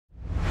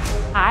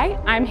Hi,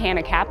 I'm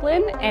Hannah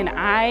Kaplan, and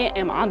I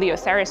am on the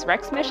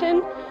OSIRIS-REx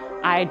mission.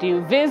 I do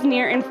Vis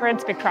near-infrared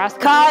spectroscopy.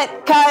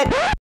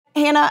 Cut!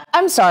 Hannah,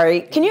 I'm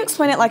sorry. Can you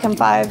explain it like I'm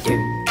 5? Explain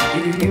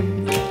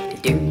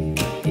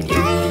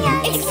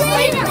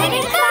it like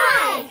I'm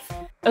 5!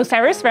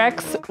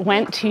 OSIRIS-REx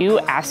went to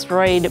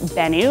asteroid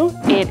Bennu.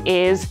 It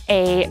is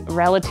a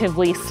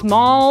relatively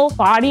small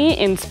body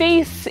in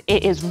space.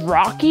 It is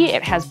rocky.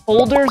 It has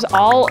boulders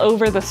all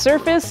over the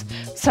surface.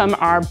 Some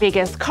are big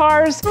as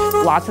cars.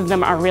 Lots of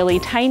them are really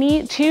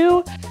tiny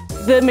too.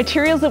 The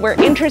materials that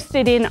we're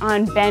interested in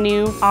on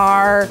Bennu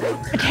are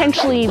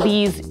potentially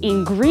these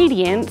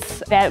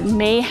ingredients that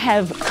may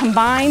have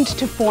combined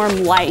to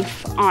form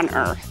life on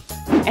Earth.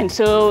 And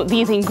so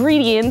these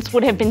ingredients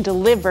would have been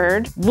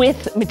delivered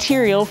with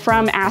material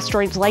from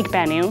asteroids like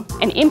Bennu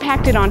and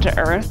impacted onto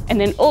Earth, and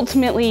then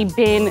ultimately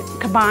been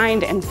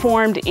combined and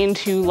formed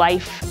into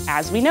life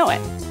as we know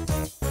it.